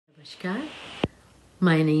Namaskar.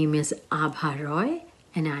 My name is Abha Roy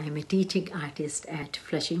and I am a teaching artist at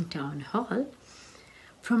Flushing Town Hall.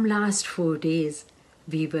 From last 4 days,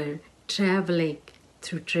 we were traveling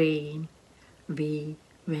through train. We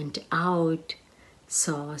went out,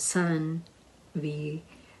 saw sun. We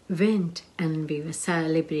went and we were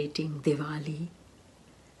celebrating Diwali.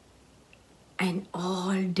 And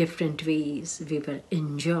all different ways we were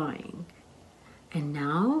enjoying. And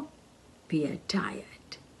now we are tired.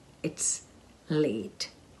 It's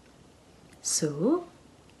late. So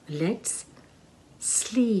let's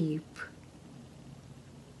sleep.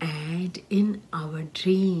 And in our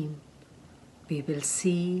dream, we will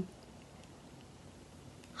see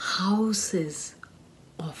houses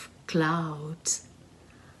of clouds,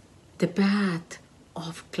 the path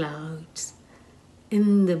of clouds.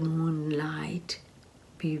 In the moonlight,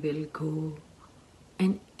 we will go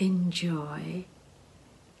and enjoy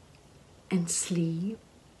and sleep.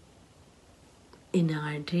 In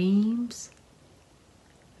our dreams,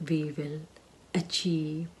 we will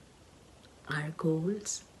achieve our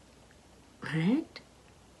goals and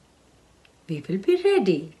we will be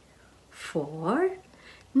ready for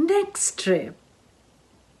next trip.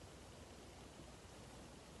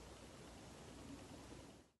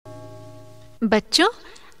 बच्चों,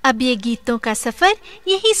 अब ये गीतों का सफर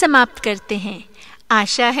यही समाप्त करते हैं।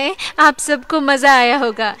 आशा है आप सबको मजा आया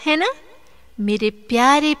होगा, है ना? मेरे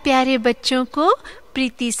प्यारे प्यारे बच्चों को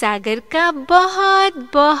प्रीति सागर का बहुत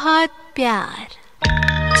बहुत प्यार।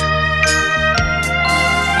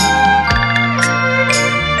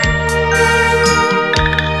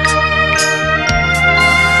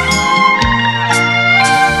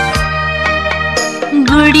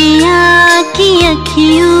 गुड़िया की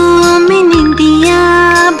अखियों में निंदिया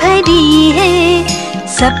भरी है,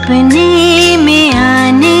 सपने में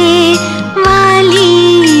आने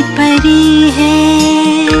वाली परी है।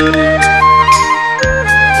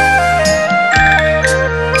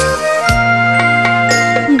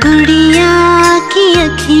 गुड़िया की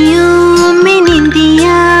अखियों में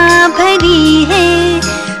निंदिया भरी है,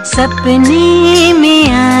 सपने में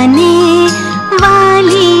आने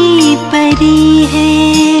वाली परी है।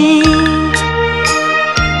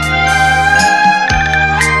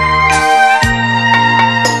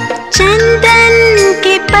 चंदन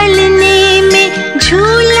के पलने में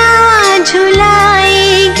झूला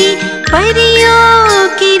झुलाएगी, परियों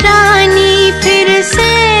की रानी फिर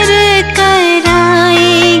सैर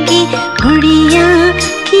कराएगी। गुड़िया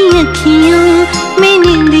की अखियों में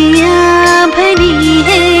निंदिया भरी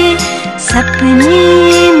है,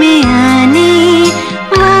 सपने में आने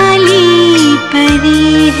वाली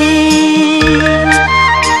परी है।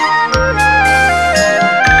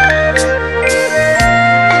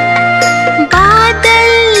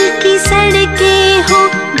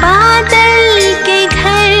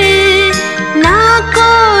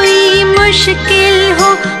 मुश्किल हो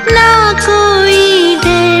ना कोई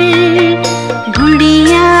डर,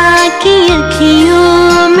 गुड़िया की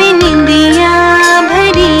अखियों में निंदिया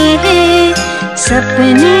भरी है,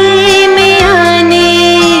 सपने में आने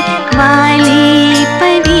वाली